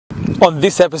On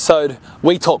this episode,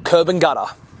 we talk curb and gutter.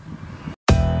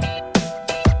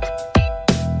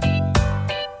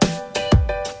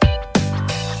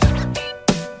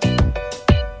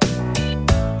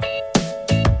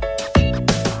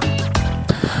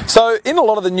 So in a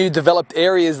lot of the new developed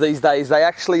areas these days, they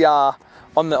actually are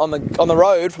on the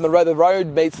road, from the road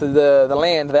meets the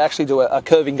land, they actually do a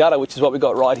curving gutter, which is what we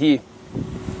got right here.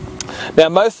 Now,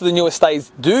 most of the new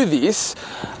estates do this.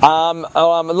 A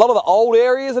lot of the old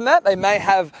areas and that, they may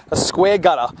have a square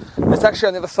gutter. It's actually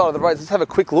on the other side of the road. Let's have a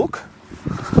quick look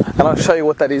and I'll show you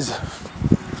what that is.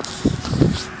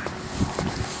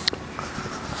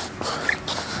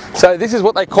 So this is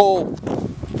what they call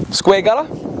square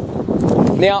gutter.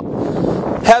 Now,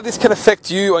 how this can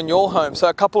affect you on your home. So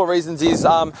a couple of reasons is,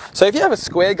 so if you have a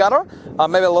square gutter,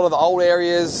 maybe a lot of the old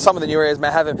areas, some of the new areas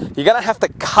may have them, you're going to have to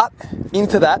cut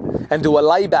into that and do a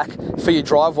layback for your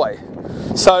driveway.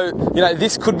 So, you know,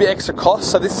 this could be extra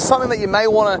cost. So this is something that you may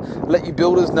want to let your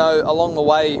builders know along the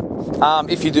way,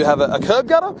 if you do have a curb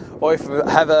gutter, or if you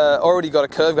have already got a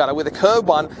curb gutter. With a curb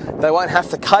one, they won't have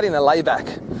to cut in a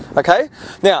layback. Okay.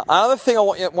 Now, another thing I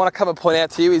want to come and point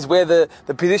out to you is where the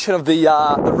position of the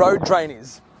road drain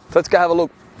is. So let's go have a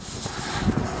look.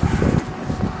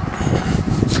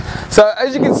 So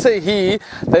as you can see here,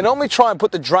 they normally try and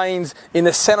put the drains in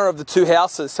the center of the two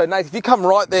houses. So Nate, if you come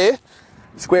right there,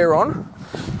 square on.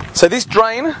 So this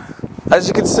drain, as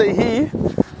you can see here,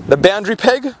 the boundary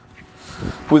peg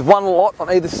with one lot on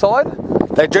either side,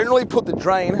 they generally put the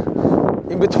drain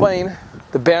in between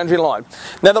the boundary line.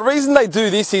 Now the reason they do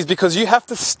this is because you have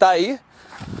to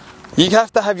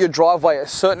have your driveway a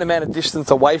certain amount of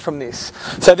distance away from this.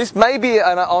 So this may be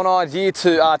an idea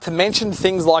to mention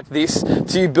things like this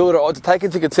to your builder, or to take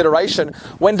into consideration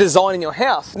when designing your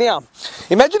house. Now,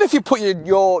 imagine if you put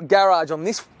your garage on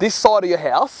this side of your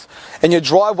house and your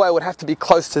driveway would have to be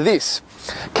close to this.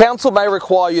 Council may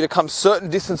require you to come certain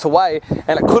distance away,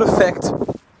 and it could affect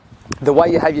the way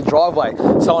you have your driveway.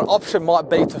 So an option might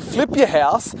be to flip your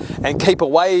house and keep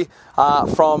away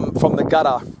from the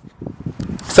gutter,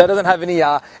 so it doesn't have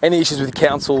any issues with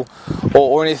council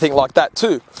or anything like that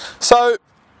too. So,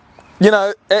 you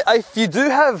know, if you do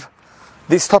have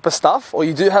this type of stuff, or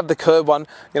you do have the curb one,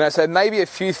 you know, so maybe a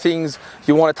few things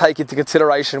you want to take into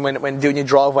consideration when doing your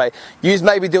driveway. You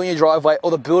may be doing your driveway,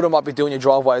 or the builder might be doing your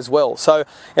driveway as well. So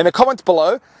in the comments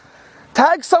below,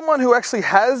 tag someone who actually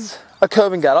has a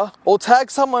curb and gutter, or tag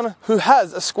someone who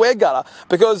has a square gutter,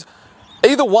 because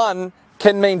either one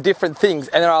can mean different things,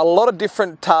 and there are a lot of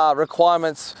different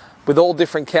requirements with all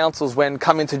different councils when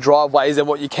coming to driveways, and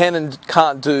what you can and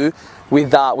can't do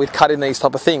with cutting these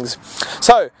type of things.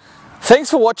 So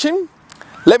thanks for watching.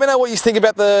 Let me know what you think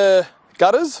about the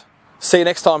gutters. See you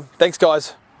next time. Thanks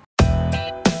guys.